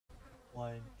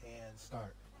one, and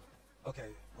start. Okay,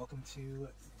 welcome to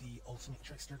the Ultimate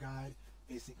Trickster Guide.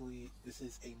 Basically, this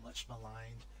is a much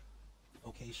maligned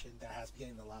vocation that has been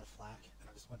getting a lot of flack, and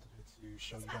I just wanted to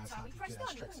show you guys how to get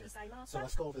as Trickster. So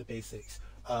let's go over the basics.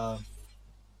 You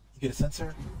get a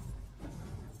censer.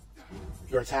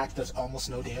 Your attack does almost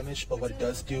no damage, but what it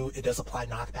does do, it does apply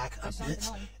knockback a bit,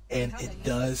 and it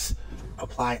does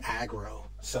apply aggro.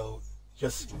 So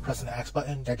just pressing the X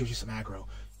button, that gives you some aggro.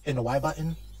 And the Y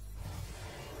button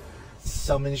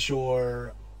summons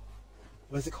your,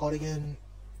 what is it called again?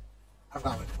 I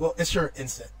forgot what. Well, it's your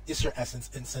instant. It's your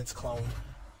incense clone.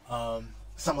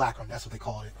 Simulacrum, that's what they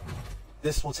call it.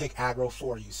 This will take aggro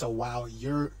for you. So while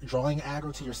you're drawing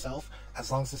aggro to yourself,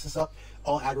 as long as this is up,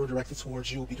 all aggro directed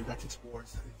towards you will be directed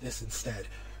towards this instead.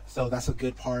 So that's a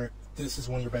good part. This is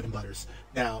one of your bread and butters.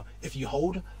 Now, if you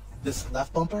hold this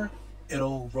left bumper,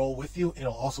 it'll roll with you.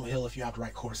 It'll also heal if you have the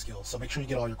right core skills. So make sure you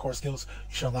get all your core skills.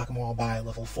 You should unlock them all by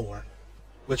level 4.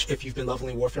 Which, if you've been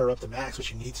leveling Warfare up to max,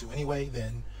 which you need to anyway,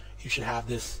 then you should have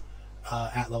this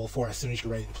at level 4 as soon as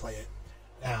you're ready to play it.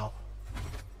 Now,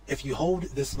 if you hold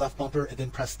this left bumper and then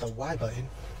press the Y button,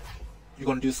 you're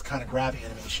going to do this kind of grab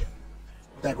animation.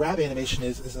 What that grab animation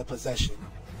is a possession.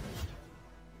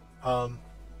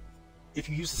 If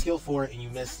you use the skill for it and you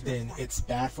miss, then it's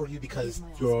bad for you because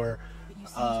your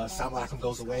simulacrum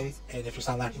goes away, and if your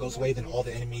simulacrum goes away, then all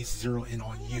the enemies zero in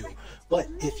on you. But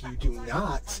if you do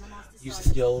not use the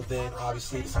skill, then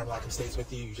obviously the simulacrum stays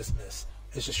with you, you just miss.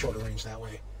 It's just shorter range that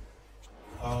way.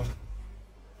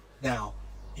 Now,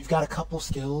 you've got a couple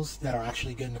skills that are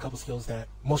actually good and a couple skills that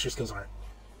most of your skills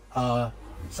aren't.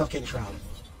 Suffocating Shroud.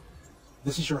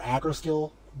 This is your aggro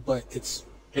skill, but it's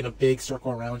in a big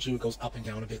circle around you. It goes up and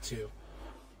down a bit too.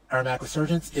 Aromatic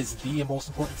Resurgence is the most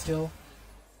important skill.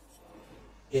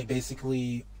 It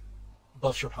basically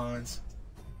buffs your pawns.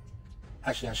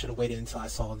 Actually, I should have waited until I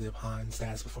saw the pawn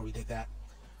status before we did that.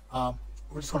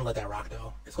 We're just going to let that rock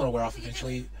though. It's going to wear off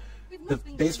eventually. The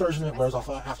base version of it wears off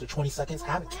after 20 seconds. I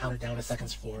haven't counted down the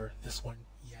seconds for this one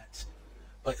yet,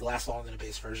 but it lasts longer than the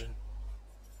base version.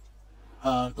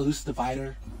 Elusive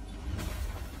Divider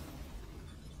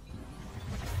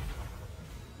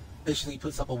basically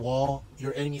puts up a wall.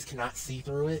 Your enemies cannot see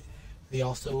through it. They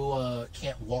also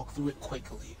can't walk through it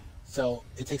quickly. So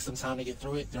it takes some time to get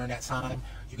through it. During that time,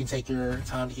 you can take your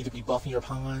time to either be buffing your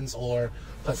pawns or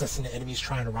possessing the enemies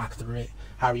trying to rock through it,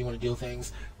 however you want to do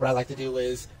things. What I like to do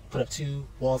is put up 2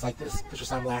 walls like this, put your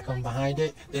simulacrum behind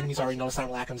it. The enemies already know the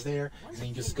simulacrum's there, and then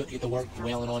you just get to work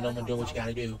wailing on them and doing what you got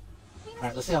to do.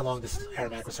 Alright, let's see how long this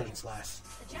Aromatic Resurgence lasts.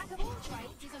 2,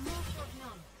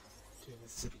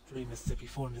 Mississippi 3, Mississippi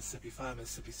 4, Mississippi 5,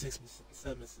 Mississippi 6, Mississippi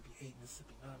 7, Mississippi 8,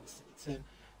 Mississippi 9, Mississippi 10,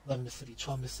 11, Mississippi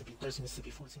 12, Mississippi 13, Mississippi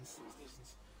 14, Mississippi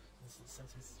 15, Mississippi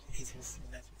 17, Mississippi 18,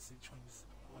 Mississippi 19, Mississippi 20,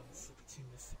 Mississippi 1, Mississippi 2,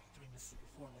 Mississippi 3, Mississippi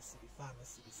 4, Mississippi 5,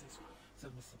 Mississippi 6,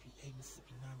 7, Mississippi 8,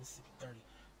 Mississippi 9, Mississippi 30,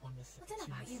 1 Mississippi 2,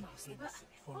 Mississippi 3,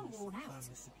 Mississippi 4, Mississippi 5,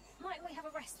 Mississippi 8. Might we have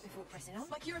a rest before pressing on?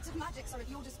 My curative magics are at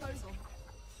your disposal.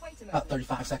 Wait a minute. About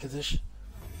 35 seconds-ish.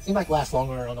 Seemed like it lasts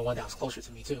longer on the one that was closer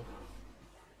to me too.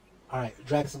 Alright,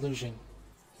 Dragon's Illusion.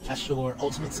 That's your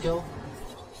ultimate skill.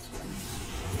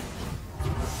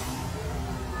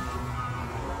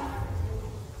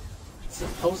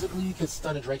 Supposedly you could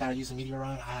stun a Drake out of using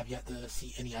Meteoron. I have yet to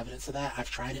see any evidence of that. I've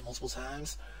tried it multiple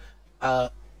times.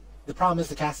 The problem is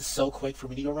the cast is so quick for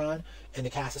Meteoron, and the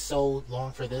cast is so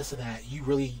long for this that you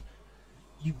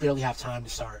barely have time to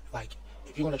start. Like,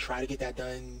 if you want to try to get that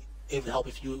done, it would help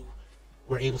if you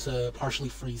were able to partially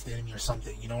freeze the enemy or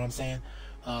something. You know what I'm saying?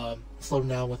 Slow them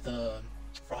down with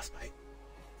Frostbite.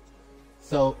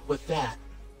 So with that,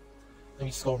 let me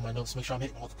just go over my notes to make sure I'm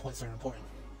hitting all the points that are important.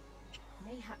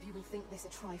 Mayhap you will think this a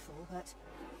trifle, but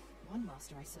one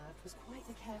master I served was quite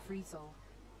the carefree soul,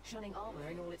 shunning armor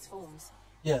in all its forms.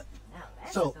 Yeah. Now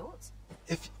there's So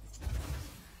a thought.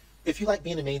 if you like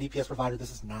being a main DPS provider,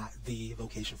 this is not the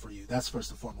vocation for you. That's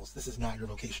first and foremost. This is not your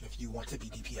vocation if you want to be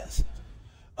DPS.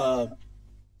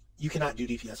 You cannot do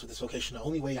DPS with this vocation. The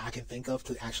only way I can think of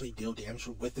to actually deal damage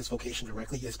with this vocation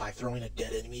directly is by throwing a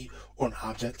dead enemy or an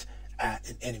object at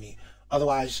an enemy.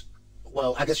 Otherwise,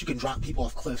 well, I guess you can drop people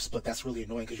off cliffs, but that's really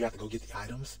annoying because you have to go get the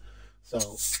items.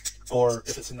 So, or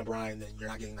if it's in the brine, then you're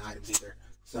not getting the items either.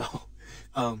 So,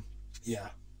 yeah.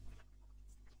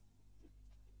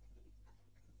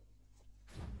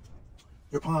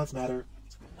 Your pawns matter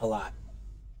a lot.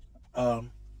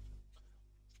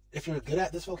 If you're good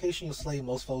at this vocation, you'll slay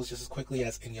most foes just as quickly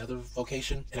as any other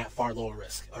vocation and at far lower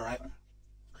risk, alright?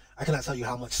 I cannot tell you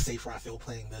how much safer I feel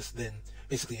playing this than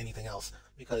basically anything else,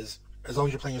 because as long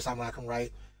as you're playing your simulacrum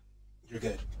right, you're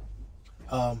good.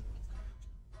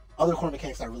 Other core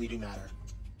mechanics that really do matter.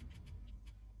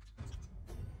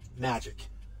 magic.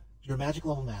 Your magic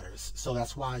level matters. So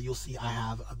that's why you'll see I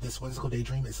have this Whimsical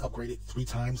Daydream. It's upgraded 3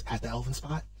 times at the Elven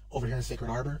spot over here in Sacred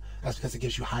Arbor. That's because it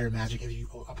gives you higher magic if you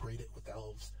upgrade it with the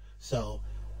elves. So,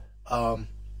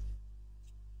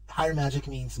 higher magic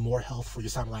means more health for your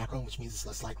Simulacrum, which means it's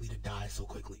less likely to die so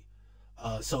quickly.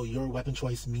 So your weapon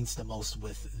choice means the most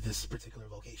with this particular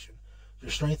vocation.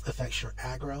 Your strength affects your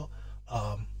aggro.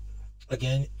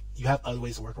 Again, you have other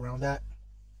ways to work around that.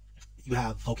 You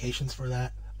have vocations for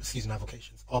that. Excuse me, not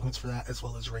vocations. Augments for that, as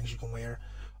well as rings you can wear.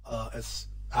 As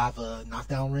I have a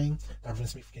knockdown ring that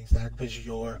prevents me from getting staggered because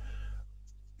your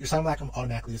Simulacrum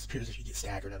automatically disappears if you get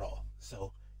staggered at all.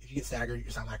 So if you get staggered,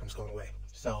 your Simulacrum's going away.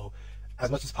 So as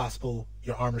much as possible,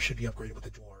 your armor should be upgraded with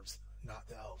the dwarves, not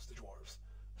the elves, the dwarves.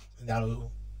 And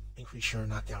that'll increase your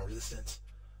knockdown resistance.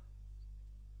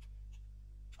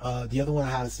 The other one I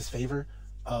have is Disfavor.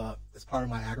 It's part of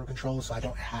my aggro control, so I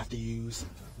don't have to use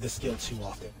this skill too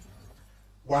often.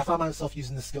 Where I find myself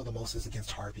using this skill the most is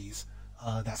against harpies,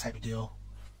 that type of deal.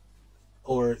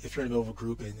 Or if you're in the middle of a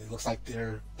group and it looks like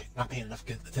they're not paying enough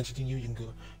attention to you, you can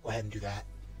go ahead and do that.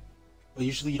 But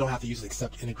usually you don't have to use it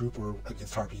except in a group or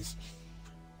against harpies.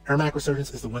 Aromatic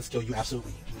Resurgence is the one skill you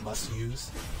absolutely must use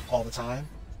all the time.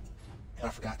 And I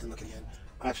forgot to look again.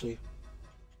 Actually,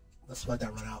 let's let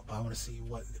that run out, but I want to see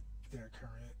what their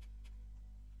current,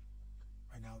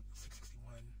 right now,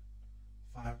 661,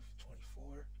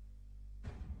 524.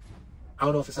 I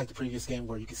don't know if it's like the previous game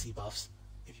where you can see buffs.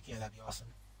 If you can, that'd be awesome.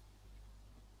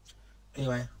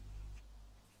 Anyway.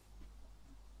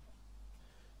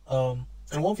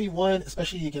 In 1v1,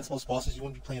 especially against most bosses, you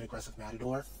want to be playing aggressive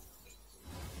Matador.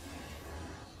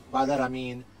 By that I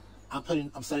mean,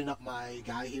 I'm setting up my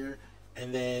guy here,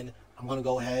 and then I'm going to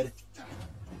go ahead.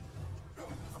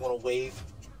 I'm going to wave.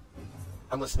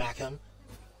 I'm going to smack him.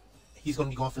 He's going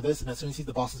to be going for this, and as soon as he sees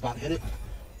the boss is about to hit it,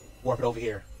 warp it over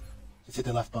here. Just hit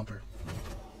the left bumper.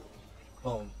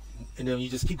 Boom. And then you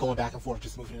just keep going back and forth,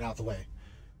 just moving it out the way.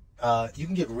 You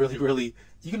can get really,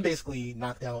 you can basically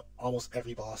knock down almost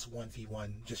every boss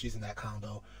 1v1 just using that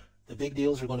combo. The big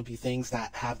deals are going to be things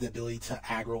that have the ability to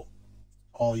aggro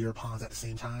all your pawns at the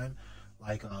same time.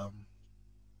 Like,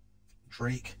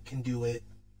 Drake can do it.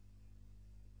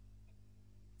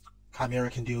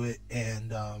 Chimera can do it.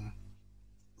 And,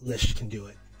 Lish can do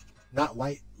it. Not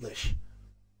White, Lish.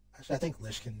 Actually, I think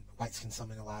Whites can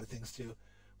summon a lot of things too.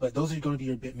 But those are going to be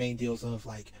your main deals of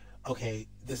like, okay,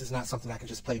 this is not something I can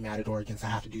just play Matador against. I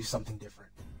have to do something different.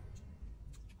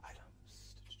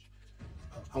 Items.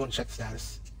 Oh, I want to check the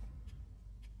status.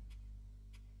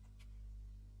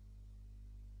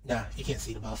 Nah, you can't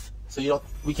see the buff. So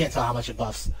we can't tell how much it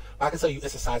buffs. But I can tell you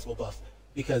it's a sizable buff.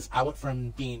 Because I went from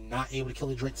being not able to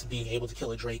kill a Drake to being able to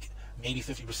kill a Drake maybe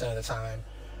 50% of the time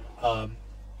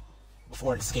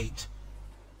before it escaped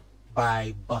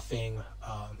by buffing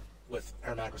with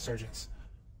Aromatic Resurgence.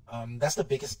 That's the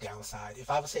biggest downside. If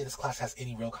I would say this class has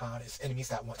any real con, it's enemies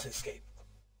that want to escape.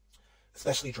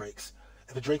 Especially Drakes.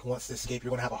 If a Drake wants to escape, you're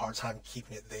going to have a hard time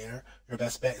keeping it there. Your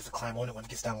best bet is to climb on it when it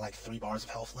gets down to like 3 bars of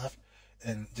health left,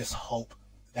 and just hope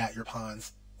that your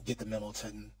pawns get the memo to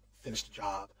finish the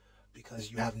job,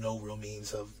 because you have no real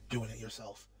means of doing it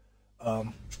yourself.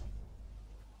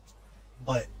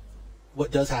 But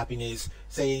what does happen is,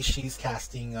 say she's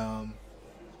casting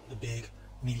the big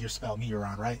meteor spell,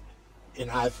 Meteoron, right? And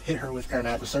I've hit her with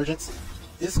Aromatic Resurgence.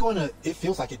 It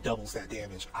feels like it doubles that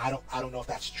damage. I don't know if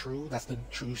that's true. That's the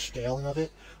true scaling of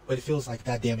it, but it feels like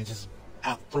that damage is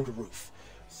out through the roof.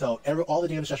 So all the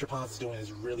damage that your pawns is doing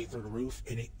is really through the roof,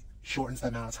 and it shortens the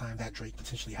amount of time that Drake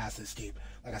potentially has to escape.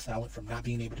 Like I said, I went from not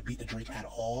being able to beat the Drake at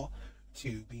all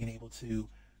to being able to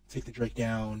take the Drake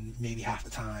down maybe half the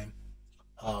time.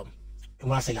 And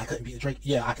when I say I couldn't beat the Drake,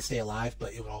 yeah, I could stay alive,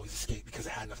 but it would always escape because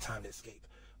it had enough time to escape.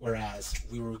 Whereas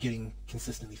we were getting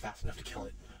consistently fast enough to kill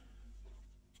it.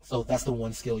 So that's the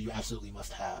one skill you absolutely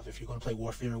must have. If you're going to play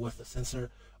Warfare with a censer,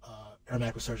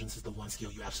 Aromatic Resurgence is the one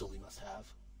skill you absolutely must have.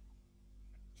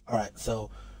 Alright,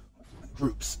 so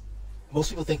groups. Most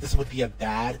people think this would be a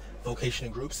bad vocation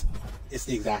in groups. It's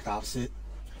the exact opposite.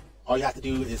 All you have to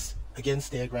do is, again,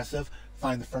 stay aggressive.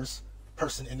 Find the first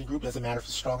person in the group. Doesn't matter if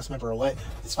it's the strongest member or what.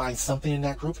 Just find something in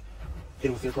that group.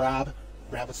 Hit it with your grab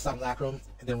with Simulacrum,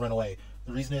 and then run away.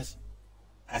 The reason is,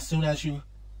 as soon as you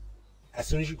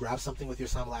grab something with your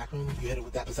Simulacrum, you hit it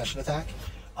with that possession attack,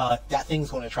 that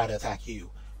thing's going to try to attack you,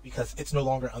 because it's no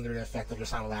longer under the effect of your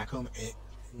Simulacrum. It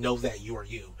knows that you are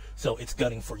you, so it's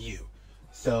gunning for you.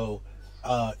 So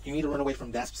you need to run away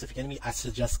from that specific enemy. I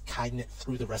suggest kiting it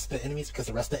through the rest of the enemies, because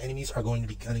the rest of the enemies are going to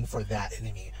be gunning for that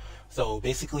enemy. So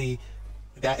basically,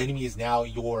 that enemy is now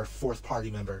your fourth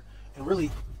party member. And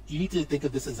really, you need to think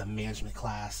of this as a management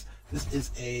class. This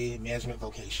is a management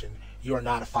vocation. You are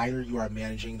not a fighter, you are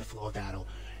managing the flow of battle.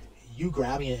 You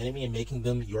grabbing an enemy and making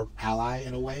them your ally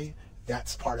in a way,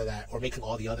 that's part of that. Or making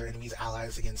all the other enemies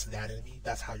allies against that enemy,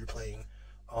 that's how you're playing.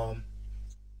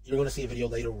 You're going to see a video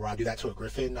later where I do that to a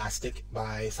Griffin. I stick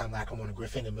my simulacrum on a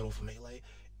Griffin in the middle of a melee,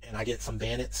 and I get some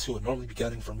bandits who would normally be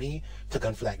gunning for me to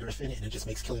gun for that Griffin, and it just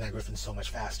makes killing that Griffin so much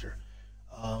faster.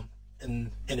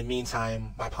 And in the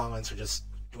meantime, my pawns are just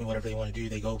doing whatever they want to do.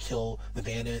 They go kill the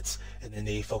bandits, and then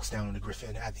they focus down on the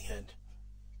Griffin at the end.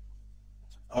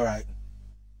 Alright.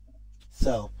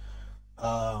 So,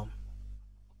 now,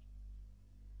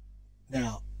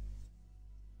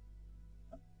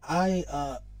 I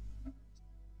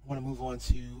want to move on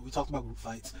to, we talked about group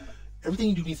fights. Everything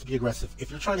you do needs to be aggressive. If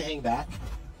you're trying to hang back,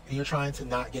 and you're trying to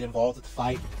not get involved with the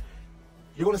fight,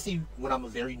 you're going to see when I'm a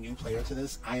very new player to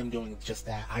this, I am doing just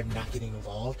that. I'm not getting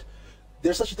involved.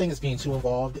 There's such a thing as being too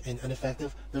involved and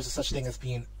ineffective. There's such a thing as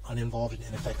being uninvolved and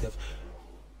ineffective.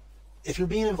 If you're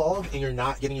being involved and you're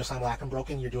not getting your simulacrum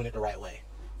broken, you're doing it the right way.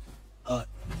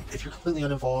 If you're completely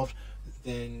uninvolved,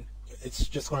 then it's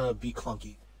just going to be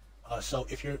clunky. So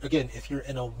if you're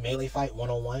in a melee fight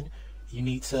one-on-one, you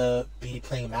need to be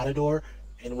playing matador,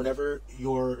 and whenever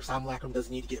your simulacrum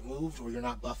doesn't need to get moved or you're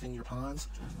not buffing your pawns,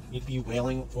 you need to be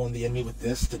wailing on the enemy with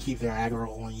this to keep their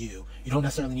aggro on you. You don't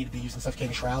necessarily need to be using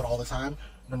suffocating shroud all the time.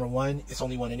 Number one, it's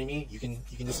only one enemy. You can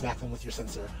just smack them with your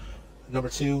censer. Number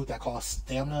two, that costs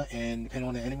stamina, and depending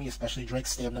on the enemy, especially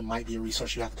Drake's, pstamina might be a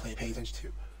resource you have to pay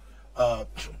attention to.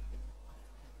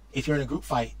 If you're in a group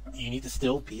fight, you need to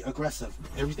still be aggressive.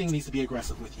 Everything needs to be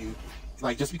aggressive with you.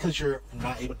 Like, just because you're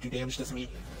not able to do damage doesn't mean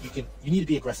you need to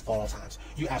be aggressive at all times.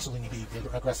 You absolutely need to be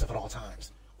aggressive at all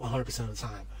times, 100% of the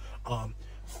time.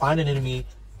 Find an enemy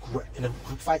in a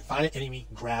group fight. Find an enemy,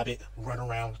 grab it, run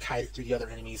around, kite it through the other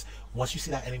enemies. Once you see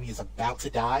that enemy is about to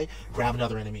die, grab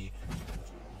another enemy.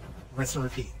 Rinse and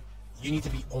repeat. You need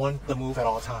to be on the move at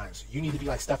all times. You need to be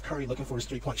like Steph Curry looking for his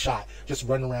three-point shot, just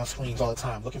running around screens all the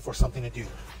time, looking for something to do.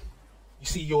 You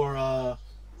see your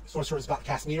sorcerer is about to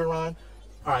cast meteor on.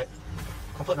 All right,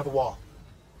 I'm putting up a wall.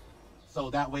 So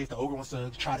that way, if the ogre wants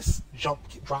to try to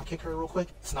drop kick her real quick,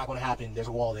 it's not going to happen. There's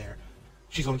a wall there.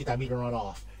 She's going to get that meteor on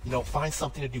off. You know, find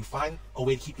something to do. Find a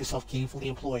way to keep yourself gainfully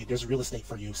employed. There's real estate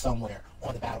for you somewhere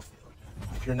on the battlefield.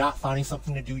 If you're not finding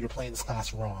something to do, you're playing this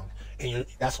class wrong. And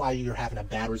that's why you're having a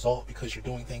bad result, because you're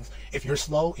doing things. If you're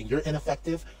slow and you're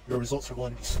ineffective, your results are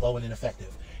going to be slow and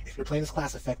ineffective. If you're playing this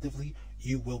class effectively,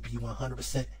 you will be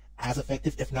 100% as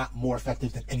effective, if not more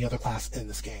effective than any other class in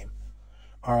this game.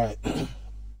 Alright.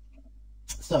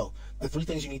 So, the three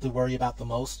things you need to worry about the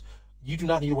most. You do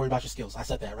not need to worry about your skills. I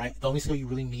said that, right? The only skill you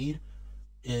really need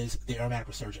is the aromatic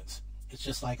resurgence. It's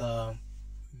just like a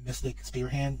Mystic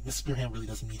Spearhand. Mystic Spearhand really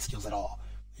doesn't need skills at all.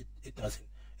 It doesn't.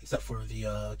 Except for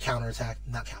the counterattack,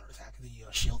 not counterattack, the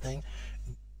shield thing.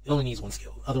 It only needs one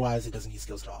skill. Otherwise, it doesn't need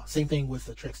skills at all. Same thing with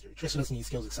the trickster. Trickster doesn't need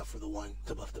skills except for the one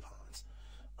to buff the pawns.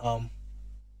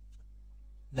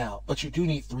 Now, but you do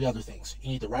need three other things. You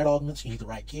need the right augments, you need the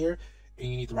right gear, and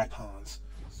you need the right pawns.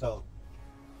 So,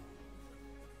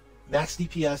 max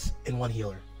DPS and one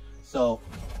healer. So,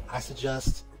 I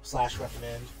suggest /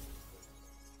 recommend.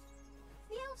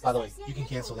 By the way, you can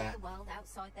cancel that. The world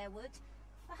outside their wood.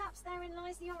 Perhaps therein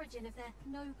lies the origin of their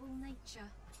noble nature.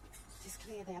 It is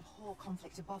clear they abhor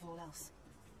conflict above all else.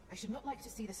 I should not like to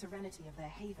see the serenity of their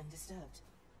haven disturbed.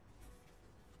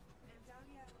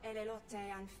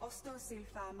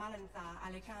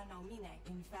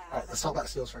 Alright, let's talk about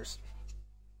skills first.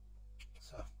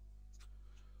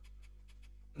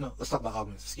 Let's talk about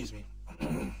augments, excuse me.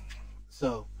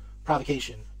 So,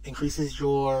 provocation increases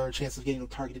your chance of getting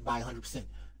targeted by 100%.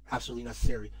 Absolutely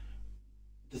necessary.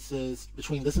 This is,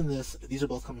 between this and this, these are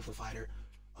both coming from fighter.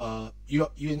 You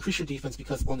increase your defense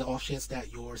because on the off chance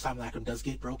that your simulacrum does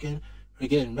get broken,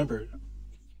 again, remember,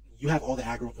 you have all the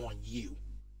aggro on you.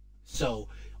 So,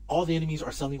 all the enemies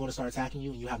are suddenly going to start attacking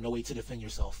you and you have no way to defend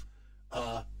yourself.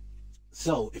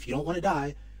 So, if you don't want to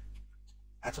die,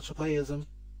 Attitual Playism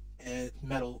and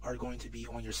Metal are going to be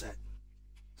on your set.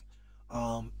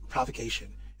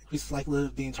 Provocation. Increases likelihood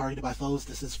of being targeted by foes.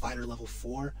 This is fighter level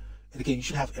 4. And again, you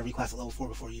should have every class at level 4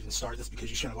 before you even start this, because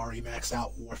you should have already maxed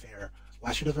out Warfare.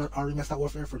 Why should have already maxed out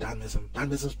Warfare? For Dynamism.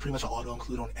 Dynamism is pretty much an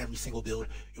auto-include on every single build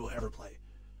you will ever play.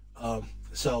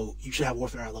 So you should have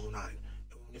Warfare at level 9.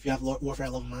 If you have Warfare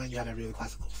at level 9, you have every other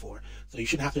class at level 4. So you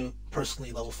shouldn't have to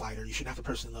personally level Fighter. You shouldn't have to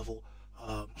personally level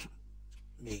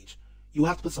Mage. You will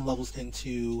have to put some levels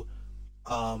into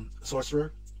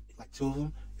Sorcerer, like 2 of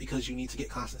them, because you need to get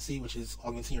constancy, which is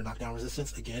augmenting your knockdown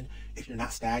resistance. Again, if you're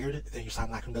not staggered, then your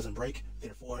simulacrum doesn't break.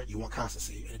 Therefore, you want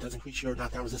constancy, and it does increase your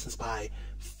knockdown resistance by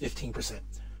 15%.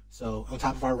 So on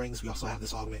top of our rings, we also have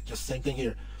this augment. Just same thing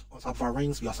here. On top of our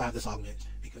rings, we also have this augment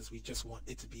because we just want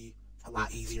it to be a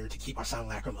lot easier to keep our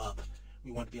simulacrum up.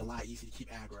 We want it to be a lot easier to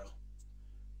keep aggro.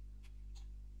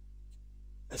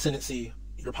 Ascendancy.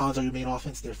 Your pawns are your main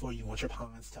offense, therefore you want your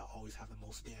pawns to always have the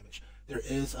most damage. There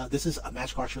is this is a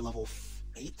magic archer level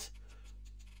 8.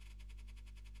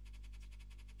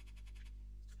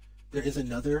 There is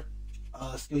another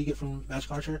skill you get from magic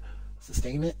archer,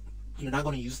 sustainment. You're not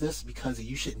going to use this because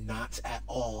you should not at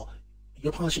all.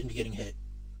 Your pawns shouldn't be getting hit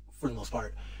for the most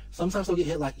part. Sometimes they'll get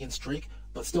hit like against Drake,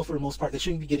 but still for the most part they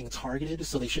shouldn't be getting targeted,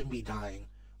 so they shouldn't be dying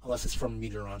unless it's from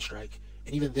meteor on strike.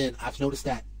 And even then, I've noticed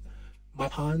that my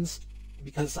pawns,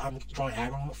 because I'm drawing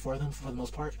aggro for them for the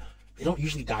most part, they don't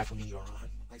usually die from meteor on.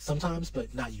 Like sometimes,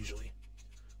 but not usually.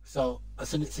 So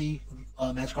ascendancy,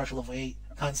 magic archer level 8,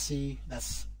 constancy,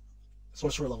 that's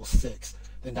sorcerer level 6.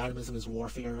 Then dynamism is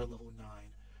warfare level 9.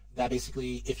 That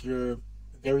basically, if you're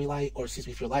very light, or excuse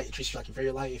me, if you're light, it treats you like you're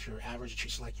very light. If you're average, it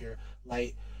treats you like you're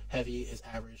light. Heavy is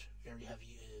average. Very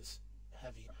heavy is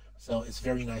heavy. So it's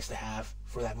very nice to have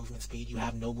for that movement speed. You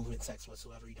have no movement text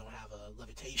whatsoever. You don't have a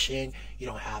levitation. You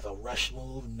don't have a rush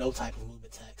move. No type of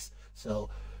movement text. So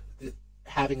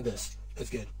having this is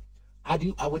good.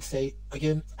 I would say,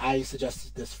 again, I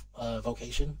suggested this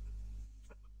vocation.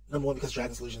 Number one, because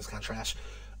Dragon's Illusion is kind of trash.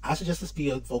 I suggest this be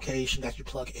a vocation that you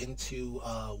plug into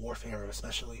Warfare,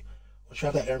 especially. Once you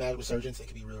have that Aromatic Resurgence, it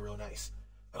can be really, real nice.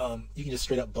 You can just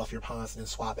straight up buff your pawns and then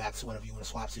swap back to whatever you want to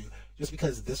swap to. Just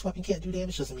because this weapon can't do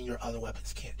damage doesn't mean your other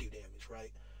weapons can't do damage,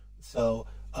 right? So,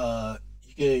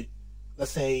 you could,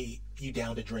 let's say you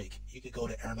downed a Drake. You could go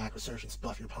to Aromatic Resurgence,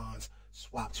 buff your pawns,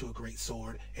 swap to a Great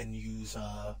Sword, and use,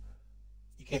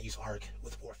 you can't use Arc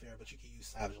with Warfare, but you can use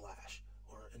Savage Lash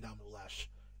or Indomitable Lash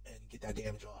and get that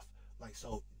damage off. Like,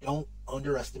 so don't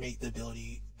underestimate the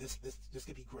ability. This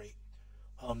could be great.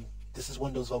 This is one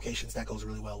of those vocations that goes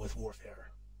really well with Warfare.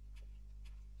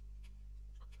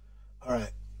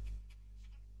 Alright.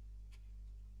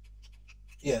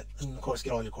 Yeah, and of course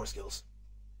get all your core skills.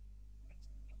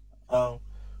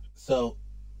 So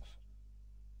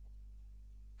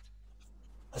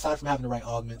aside from having the right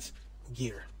augments,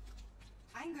 gear.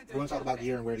 We're going to talk about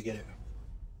gear and where to get it.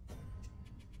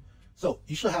 So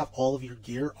you should have all of your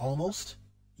gear almost.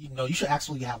 You know, you should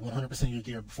actually have 100% of your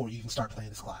gear before you even start playing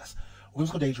this class.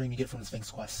 Whimsical Daydream you get from the Sphinx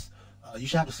Quests. You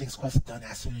should have the Sphinx Quests done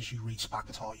as soon as you reach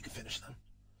Dogma II. You can finish them.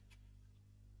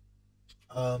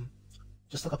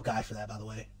 Just look up a guide for that, by the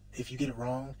way. If you get it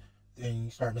wrong, then you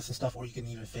start missing stuff, or you can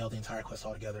even fail the entire quest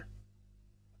altogether.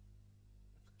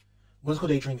 Whimsical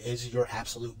Daydream is your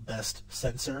absolute best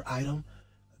censer item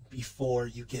before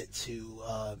you get to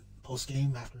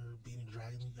post-game after beating the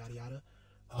dragon, yada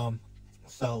yada.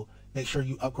 So make sure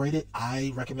you upgrade it.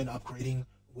 I recommend upgrading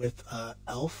with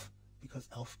Elf, because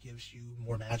Elf gives you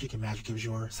more magic, and magic gives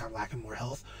your Simulacrum more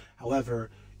health. However,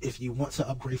 if you want to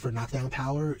upgrade for knockdown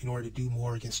power in order to do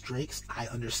more against Drakes, I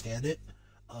understand it.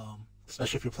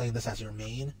 Especially if you're playing this as your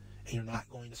main, and you're not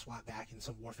going to swap back in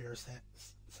some Warfare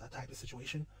type of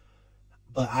situation.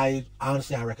 But I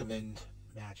recommend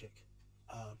magic.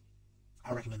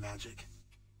 I recommend magic.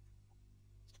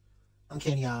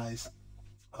 Uncanny Eyes.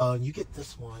 You get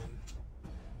this one.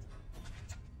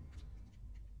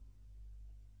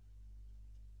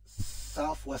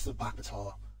 Southwest of Dogma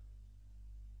II.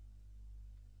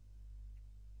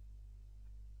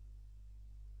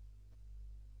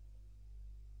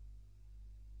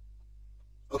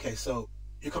 Okay, so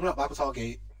you're coming up Dogma II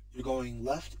Gate. You're going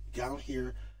left down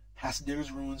here, past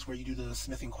Digger's Ruins, where you do the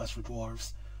smithing quest for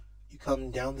dwarves. You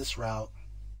come down this route,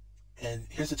 and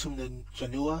here's the Tomb of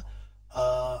Janua.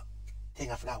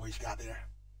 Dang, I forgot where you got there.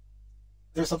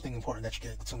 There's something important that you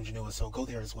get at the Tomb of Janua, so go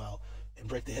there as well and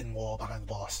break the hidden wall behind the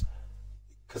boss.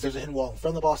 Because there's a hidden wall in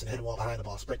front of the boss and a hidden wall behind the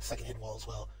boss. Break the second hidden wall as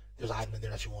well. There's an item in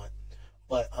there that you want.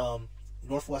 But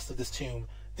northwest of this tomb,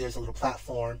 there's a little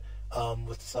platform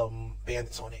with some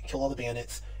bandits on it. Kill all the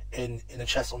bandits, and in a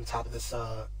chest on the top of this,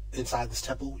 inside this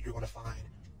temple, you're going to find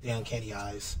the Uncanny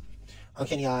Eyes.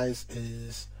 Uncanny Eyes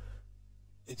is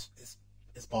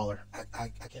it's baller. I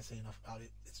can't say enough about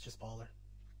it. It's just baller.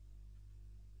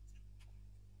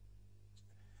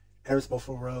 Eris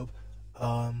Bofo Robe.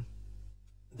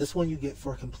 This one you get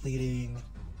for completing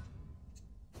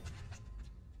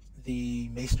the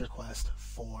Maester quest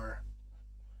for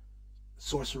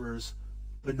sorcerers,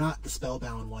 but not the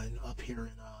spellbound one up here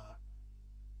in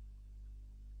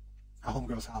a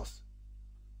homegirl's house.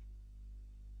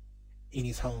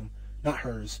 Eni's home, not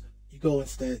hers. You go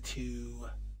instead to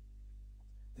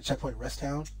the checkpoint Rest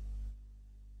Town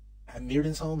at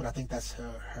Mirrodin's home, and I think that's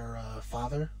her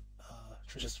father,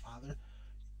 Trisha's father.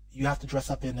 You have to dress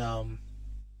up in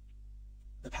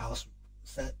the palace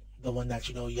set, the one that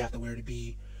you have to wear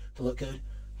to look good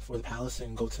for the palace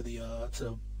and go to the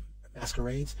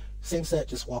masquerades. Same set,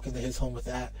 just walk into his home with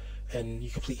that, and you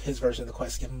complete his version of the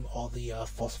quest. Give him all the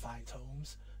falsified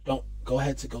tomes. Don't go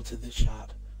ahead to go to this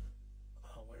shop.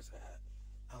 Where's that?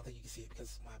 I don't think you can see it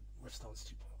because my Riftstone's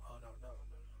too. Oh no.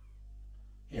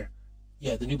 Here,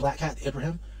 yeah, the new Black Cat,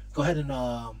 Ibrahim. Go ahead and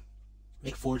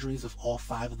make forgeries of all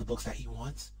 5 of the books that he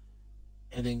wants,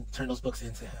 and then turn those books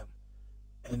into him,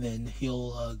 and then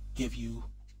he'll give you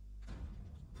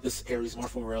this Ares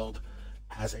Morpho robe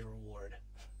as a reward.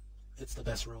 It's the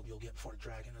best robe you'll get for the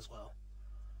dragon as well.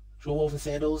 Jewel woven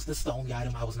sandals. This is the only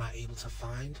item I was not able to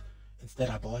find. Instead,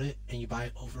 I bought it, and you buy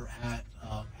it over at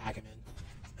Agamen.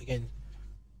 Again,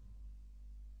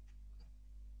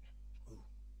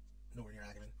 nowhere near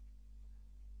Agamen.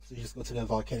 So you just go to the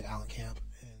Volcanic Island camp,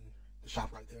 and the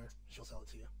shop right there, she'll sell it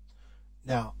to you.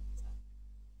 Now,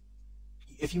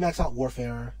 if you max out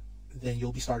Warfare, then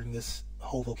you'll be starting this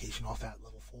whole vocation off at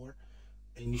level 4,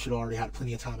 and you should already have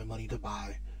plenty of time and money to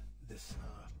buy this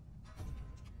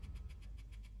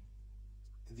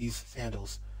these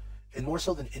sandals. And more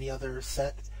so than any other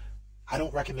set, I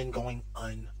don't recommend going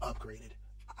unupgraded.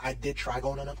 I did try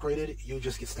going unupgraded. You'll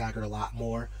just get staggered a lot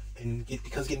more, and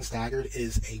because getting staggered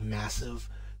is a massive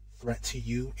threat to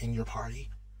you and your party.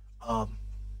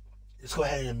 Just go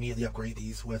ahead and immediately upgrade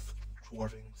these with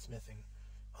dwarven smithing.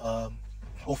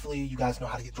 Hopefully you guys know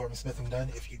how to get dwarven smithing done.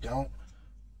 If you don't,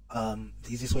 the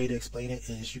easiest way to explain it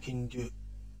is you can do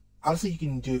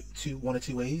one of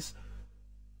two ways,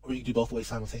 or you can do both ways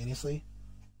simultaneously.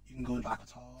 You can go to Dogma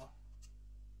II.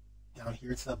 Down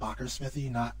here, it's the Bakker Smithy,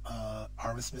 not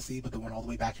Armin Smithy, but the one all the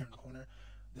way back here in the corner.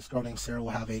 This girl named Sarah will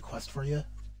have a quest for you,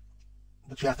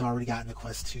 but you have to already gotten the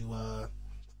quest to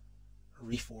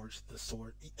reforge the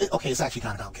sword. Okay, it's actually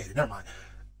kind of complicated. Never mind.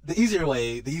 The easier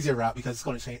route, because it's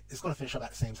going to finish up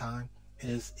at the same time,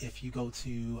 is if you go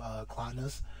to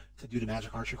Klodna's to do the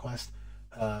Magic Archer quest.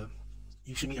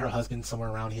 You should meet her husband somewhere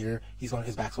around here. His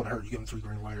back's going to hurt. You give him 3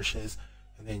 green wire shiz,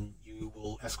 and then you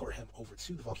will escort him over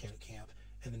to the volcanic camp.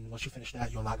 And then once you finish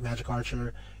that, you unlock Magic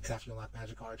Archer. And after you unlock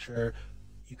Magic Archer,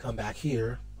 you come back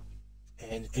here.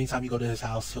 And anytime you go to his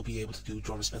house, he'll be able to do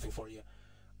dwarven smithing for you.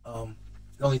 The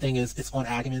only thing is, it's on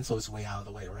Agamen, so it's way out of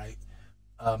the way, right?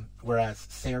 Whereas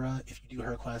Sarah, if you do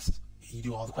her quest, you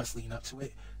do all the quests leading up to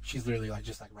it, she's literally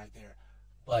just right there.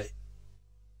 But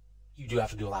you do have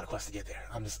to do a lot of quests to get there.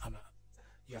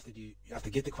 You have to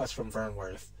get the quest from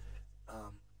Vernworth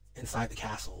inside the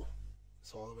castle.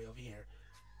 So all the way over here.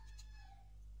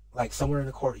 Like somewhere in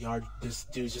the courtyard, this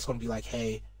dude's just gonna be like,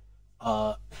 hey,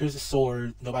 here's a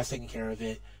sword, nobody's taking care of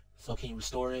it, so can you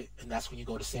restore it? And that's when you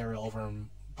go to Sarah over in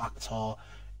Dogma II,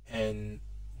 and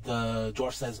the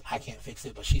dwarf says, I can't fix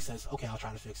it, but she says, okay, I'll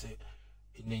try to fix it.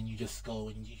 And then you just go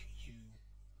and you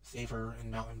save her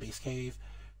in Mountain Base Cave,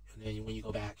 and then when you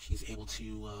go back, she's able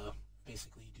to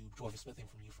basically do dwarven smithing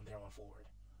from you from there on forward.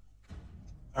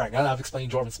 Alright, now that I've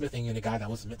explained dwarven smithing in a guide that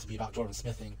wasn't meant to be about dwarven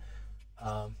smithing,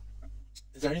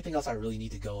 is there anything else I really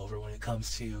need to go over when it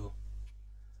comes to...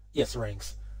 Yes,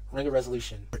 rings. Ring of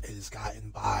Resolution is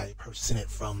gotten by purchasing it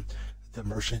from the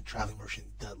traveling merchant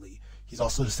Dudley. He's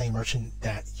also the same merchant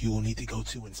that you will need to go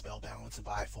to in Spellbound to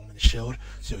buy Foam and the Shield,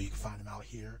 so you can find him out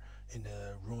here in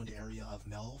the ruined area of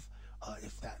Melv,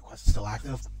 if that quest is still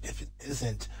active. If it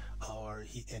isn't,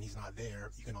 and he's not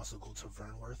there, you can also go to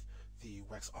Vernworth, the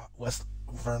West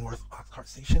Vernworth Oxcart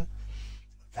Station.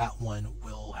 That one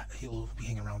he'll be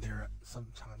hanging around there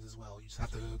sometimes as well. You just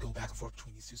have to go back and forth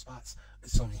between these 2 spots,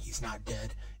 assuming he's not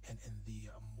dead and in the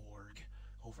morgue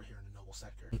over here in the Noble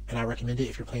sector. And I recommend it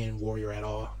if you're playing Warrior at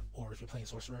all, or if you're playing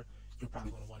Sorcerer. You're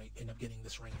probably going to want to end up getting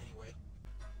this ring anyway.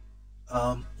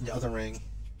 The other ring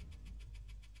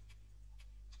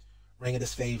of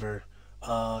Disfavor.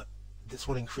 This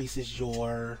one increases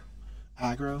your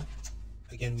aggro.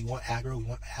 Again, we want aggro. We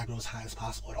want aggro as high as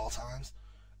possible at all times.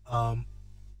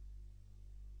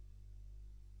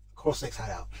 Coral Snake's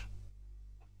hideout.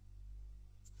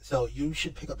 So you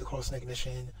should pick up the Coral Snake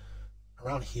mission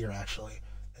around here, actually,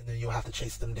 and then you'll have to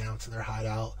chase them down to their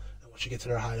hideout. And once you get to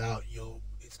their hideout,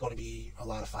 it's going to be a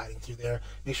lot of fighting through there.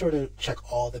 Make sure to check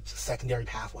all the secondary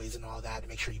pathways and all that to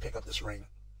make sure you pick up this ring.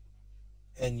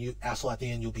 And you also at the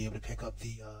end you'll be able to pick up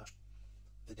the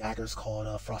daggers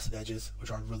called Frosted Edges, which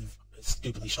are really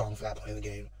stupidly strong for that point in the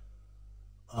game.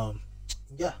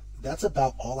 Yeah, that's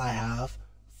about all I have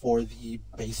for the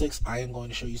basics. I am going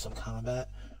to show you some combat.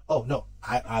 Oh no,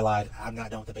 I lied. I'm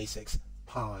not done with the basics.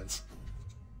 Pawns.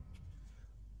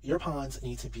 Your pawns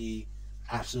need to be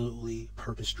absolutely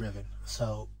purpose driven.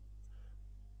 So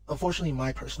unfortunately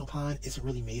my personal pawn isn't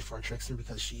really made for a trickster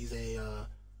because she's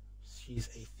she's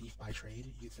a thief by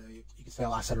trade. You could say,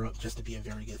 oh, I set her up just to be a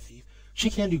very good thief. She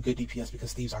can do good DPS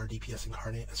because thieves are DPS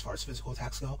incarnate as far as physical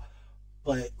attacks go.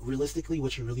 But realistically,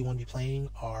 what you really want to be playing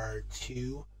are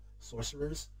 2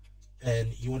 sorcerers.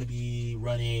 And you want to be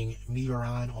running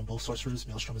Meteoron on both sorcerers.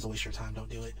 Maelstrom is a waste of your time. Don't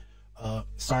do it.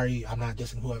 Sorry, I'm not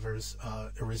dissing whoever's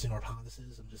Arisen or Pawn this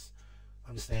is. I'm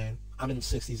just saying. I'm in the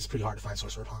 60s. It's pretty hard to find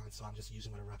sorcerer pawns, so I'm just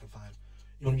using whatever I can find.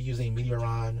 You want to be using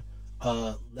Meteoron.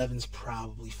 Levin's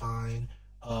probably fine.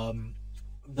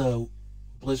 The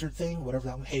Blizzard thing, whatever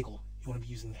that one, Hagel. You want to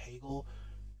be using Hagel.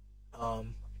 I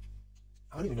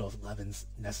don't even know if Levin's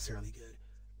necessarily good,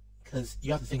 because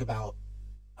you have to think about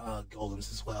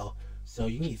golems as well. So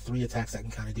you need 3 attacks that can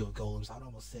kind of deal with golems. I'd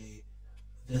almost say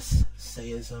this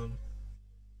Sayism.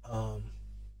 Well,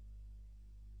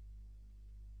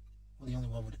 the only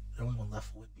one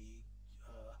left would be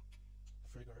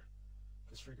Frigger,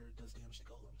 because Frigger does damage to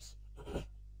golems.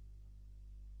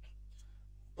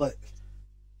 But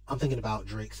I'm thinking about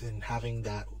Drakes, and having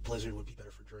that Blizzard would be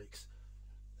better for Drakes.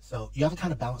 So you have to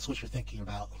kind of balance what you're thinking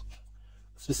about.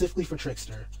 Specifically for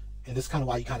Trickster, and this is kind of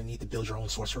why you kind of need to build your own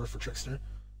sorcerer for Trickster.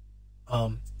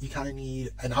 You kind of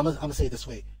need, and I'm gonna say it this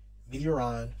way: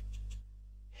 Meteoron,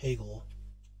 Hagel,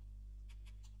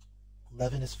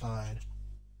 Levin is fine.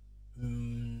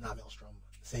 Not Maelstrom,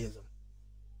 Sayism.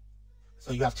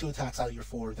 So you have 2 attacks out of your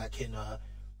 4 that can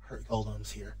hurt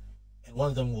golems here, and one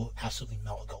of them will absolutely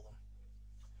melt a golem.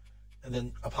 And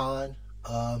then a pawn,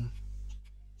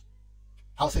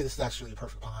 I'll say this is actually a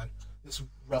perfect pawn. This is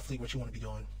roughly what you want to be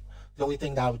doing. The only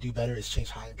thing that I would do better is change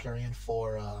High Empyrean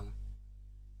for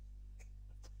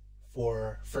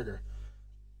Frigger.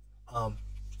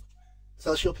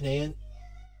 Celestial Panaean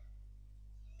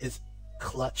is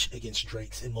clutch against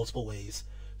Drakes in multiple ways.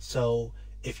 So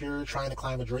if you're trying to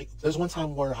climb a Drake, there's one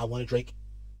time where I won a Drake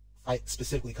fight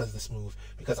specifically because of this move,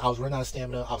 because I was running out of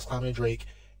stamina, I was climbing a Drake,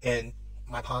 and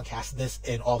my pawn cast this,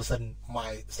 and all of a sudden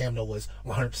my stamina was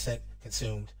 100%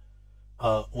 consumed,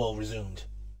 resumed,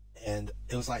 and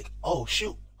it was like, oh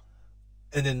shoot,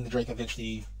 and then the Drake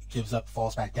eventually gives up,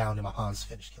 falls back down, and my pawn's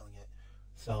finished killing it.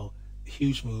 So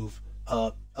huge move.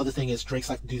 Other thing is, Drakes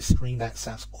like to do the screen that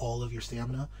saps all of your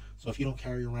stamina. So if you don't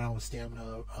carry around with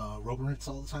stamina Roborants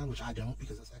all the time, which I don't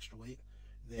because that's extra weight,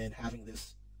 then having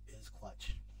this is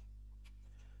clutch.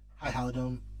 High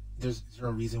Halidom, there's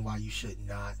zero reason why you should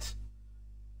not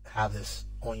have this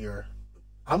on your...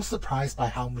 I'm surprised by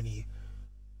how many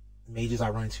mages I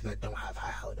run into that don't have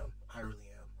High Halidom. I really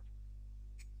am.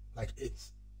 Like, it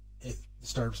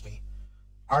disturbs me.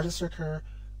 Artist Recur,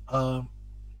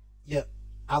 yeah,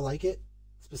 I like it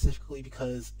specifically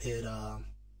because it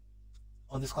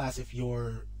on this class, if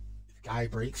your guy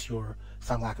breaks, your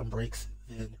Simulacrum breaks,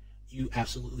 then you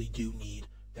absolutely do need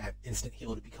that instant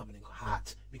heal to be coming in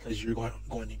hot, because you're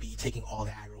going to be taking all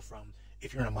the aggro from,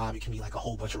 if you're in a mob, it can be like a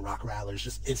whole bunch of rock rattlers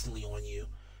just instantly on you,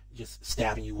 just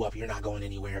stabbing you up. You're not going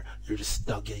anywhere. You're just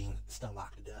stuck getting stun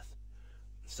locked to death.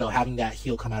 So having that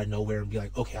heal come out of nowhere and be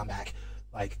like, okay, I'm back,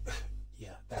 like,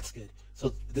 yeah, that's good.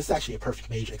 So this is actually a perfect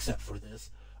mage, except for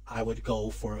this. I would go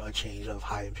for a change of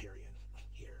High Empyrean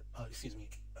here.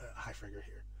 High Frigger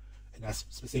here. And that's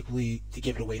specifically to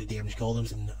give it away to damage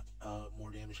golems and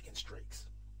more damage against Drakes.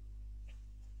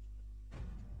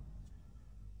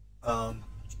 As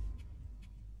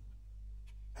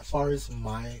far as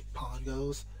my pawn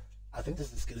goes, I think this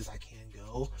is as good as I can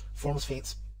go. Formless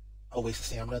Feint's a waste of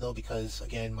stamina though, because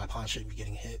again, my pawn shouldn't be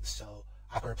getting hit, so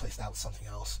I can replace that with something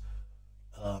else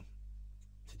to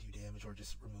do damage, or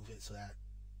just remove it so that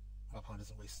my pawn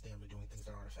doesn't waste stamina doing things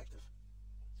that aren't effective.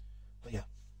 But yeah,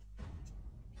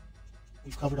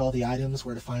 we've covered all the items,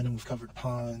 where to find them. We've covered the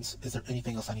pawns. Is there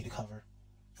anything else I need to cover?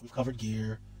 We've covered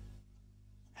gear,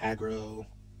 aggro,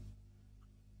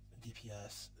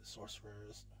 DPS,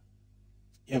 sorcerers.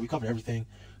 Yeah, we covered everything.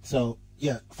 So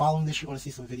yeah, following this, you're going to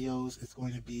see some videos. It's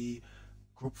going to be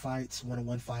group fights,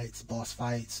 one-on-one fights, boss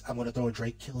fights. I'm going to throw a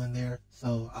Drake kill in there.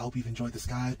 So I hope you've enjoyed this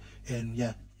guide, and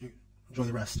yeah, enjoy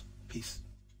the rest. Peace.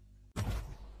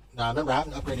 Now remember, I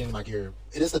haven't upgraded any of my gear.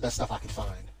 It is the best stuff I could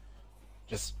find.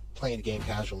 Just playing the game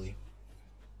casually.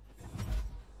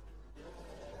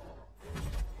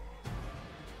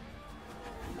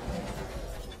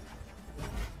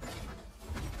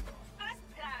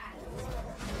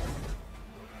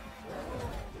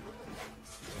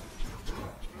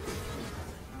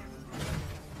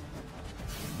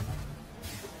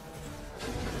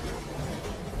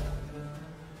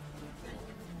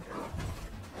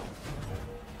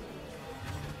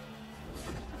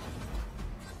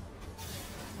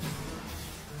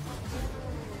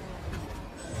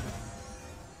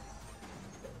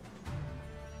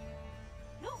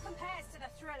 Not compares to the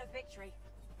thrill of victory.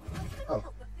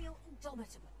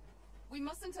 indomitable. We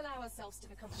mustn't allow ourselves to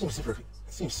become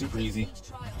Seems super easy. each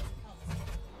trial.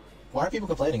 Why are people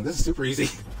complaining? This is super easy.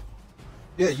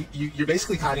 Yeah, you're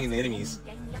basically hiding the enemies.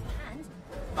 Gain the upper hand.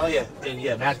 Oh yeah, and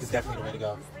yeah, magic is definitely the way to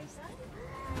go.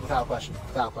 Without question,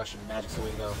 magic's the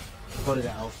way to go. Go to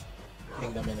the elf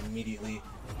kingdom and immediately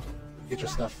get your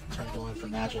stuff turned on for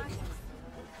magic.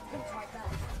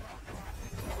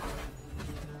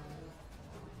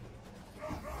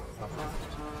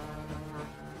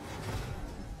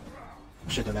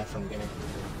 Should have done that from the beginning.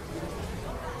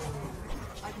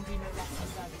 I can do no less than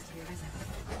service to your risen.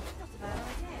 Not a bad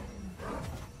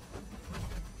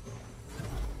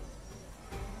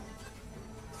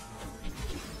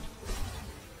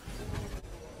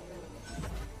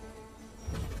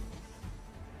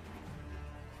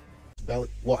idea.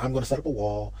 Well, I'm going to set up a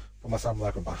wall, put my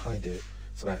simulacrum behind it,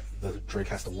 so that the Drake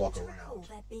has to walk Recall around.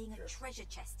 there being a treasure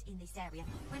chest in this area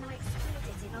when I explored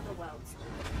it in other worlds.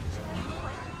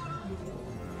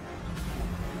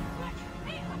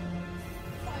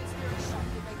 Fire spirit shock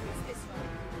will make it this way.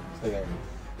 Stay there.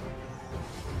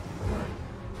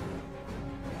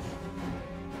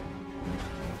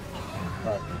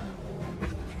 Alright.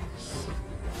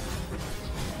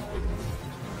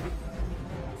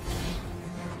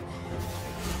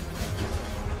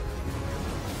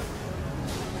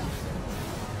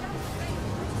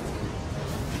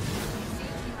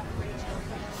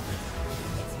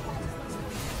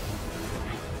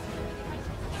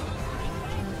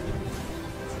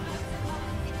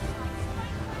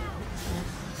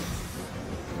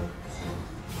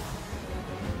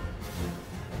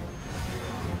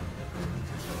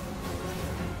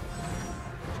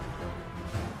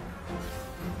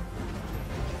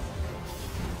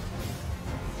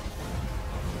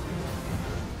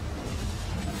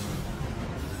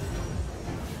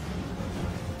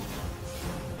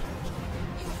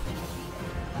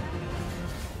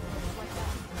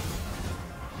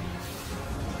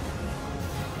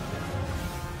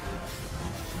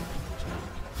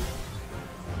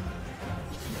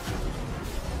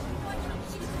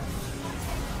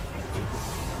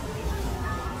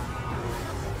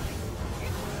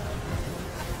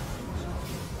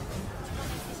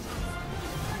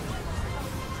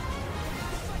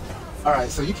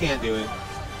 Alright, so you can't do it.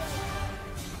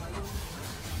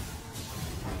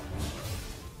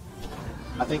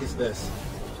 I think it's this.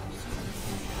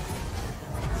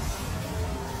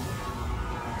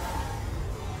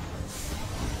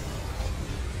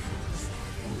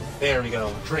 There we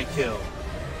go. Drake kill.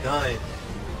 Done.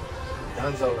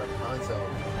 Done's over. Done's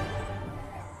over.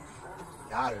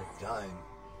 Got her done.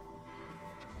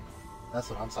 That's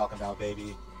what I'm talking about,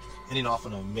 baby. Ending off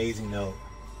on an amazing note.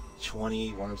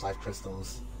 20 Worm's Life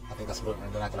Crystals. I think that's what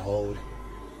they're not going to hold.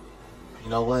 You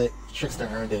know what? Trickster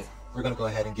earned it. We're going to go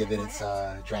ahead and give it its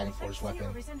Dragon Force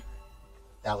weapon.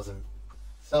 That was a...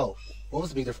 So, what was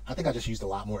the big difference? I think I just used a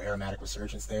lot more aromatic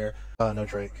resurgence there. No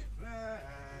Drake.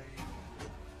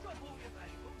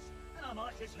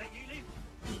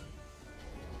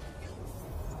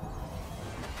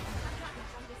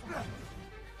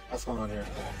 What's going on here?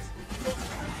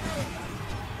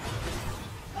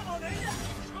 Come on in,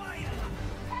 try it.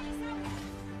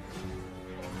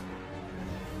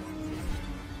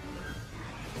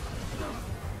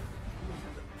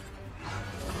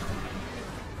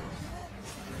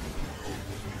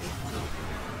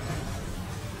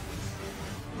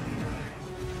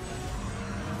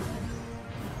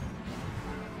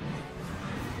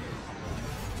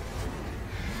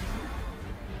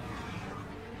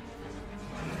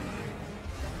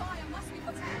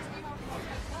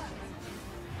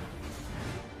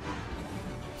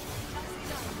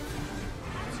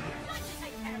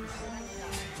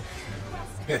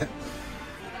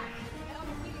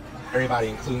 Everybody,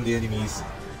 including the enemies.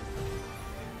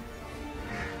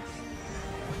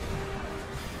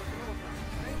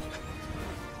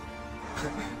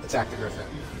 Attack the Griffin.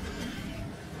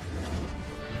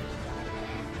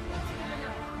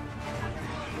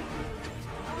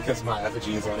 Because my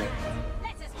effigy is on it.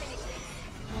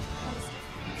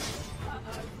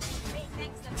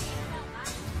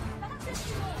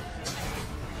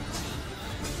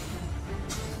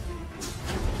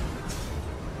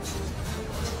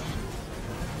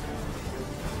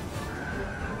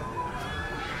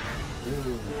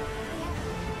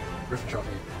 Griffin trophy.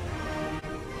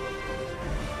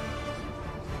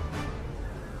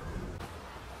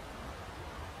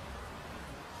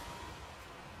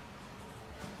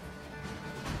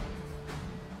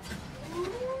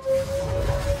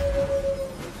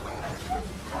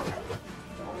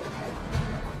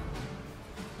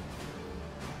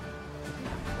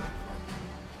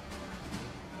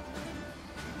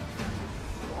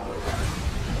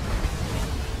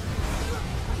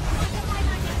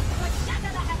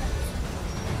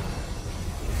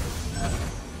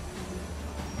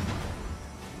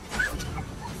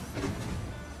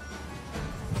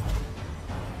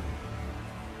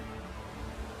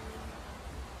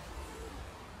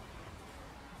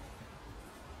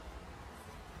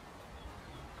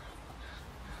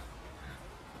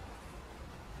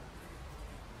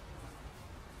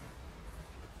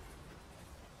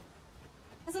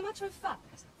 As a matter of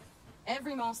fact,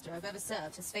 every master I've ever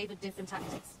served has favored different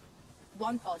tactics.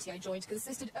 One party I joined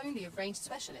consisted only of ranged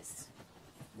specialists.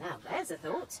 Now there's a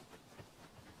thought.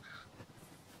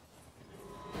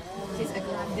 It is a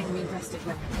glad thing we rested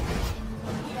well.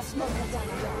 You must smoke her down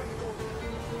the road.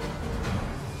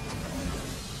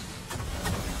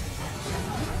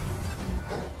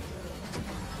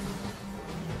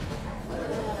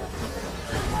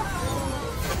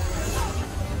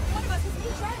 One of us is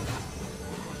entrenched!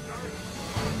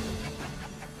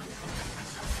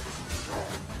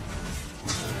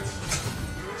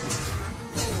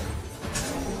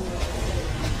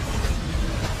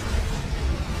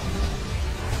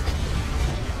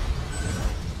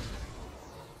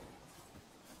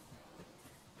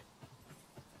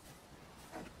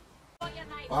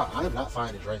 Wow, I am not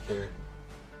finding right here.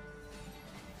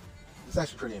 It's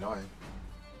actually pretty annoying.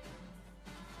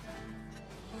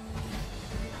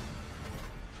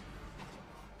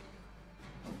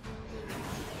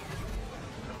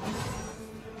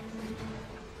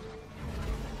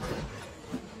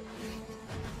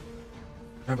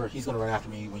 Remember, he's gonna run after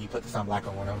me when you put the sun black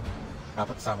on him. I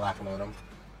put the sun black on him.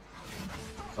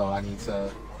 So I need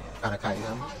to kind of kite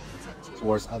him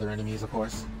towards other enemies, of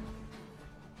course.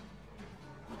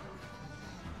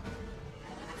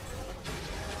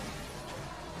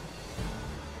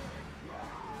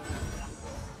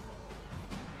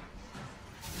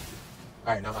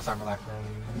 Alright, now my summer black room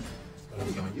is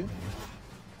gonna be on you.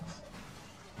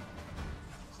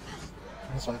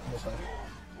 This way, this way.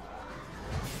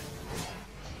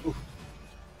 Ooh.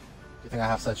 Good thing I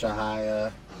have such a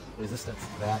high resistance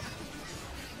to that.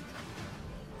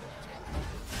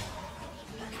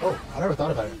 Oh, I never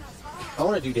thought about it. If I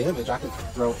want to do damage, I could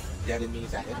throw dead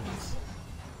enemies at enemies.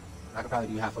 I could probably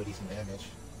do halfway decent damage.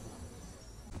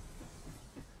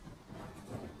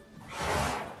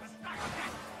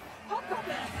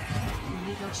 You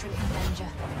need not shrink from danger.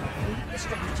 You need the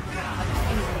strength to overcome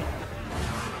anything.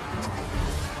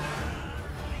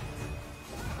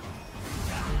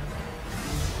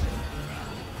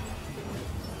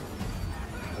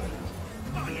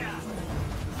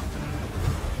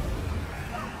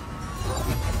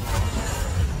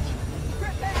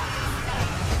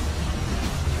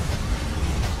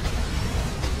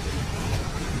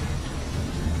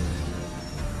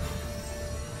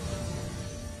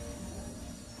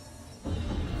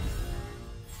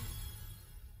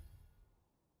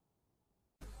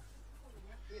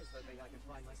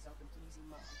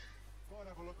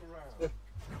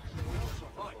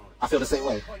 I feel the same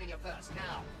way.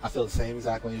 I feel the same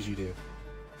exact way as you do.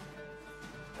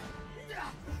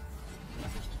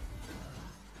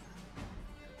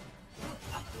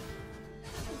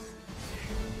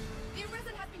 The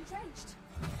Arisen has been drenched!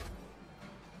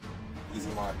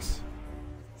 Easy marks.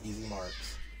 Easy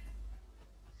marks.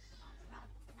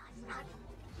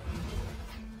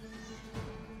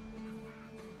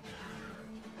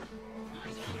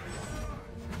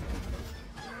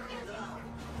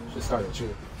 Should start with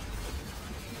you.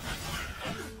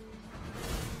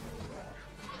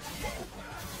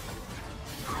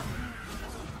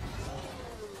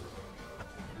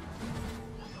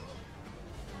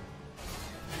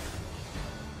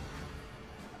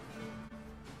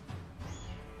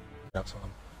 Up to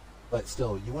him. But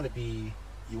still, you want to be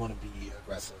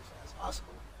aggressive as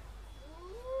possible.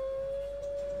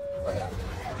 Right,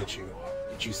 get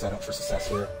you set up for success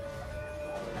here.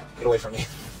 Get away from me.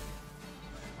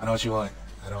 I know what you want.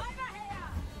 I don't.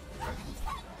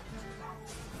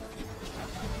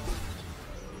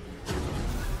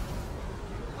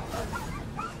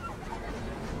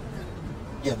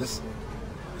 Yeah, this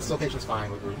location's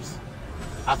fine with groups.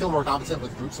 I feel more competent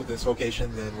with groups with this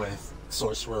location than with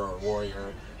sorcerer or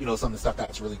warrior. You know, some of the stuff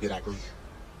that's really good at group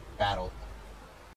battle.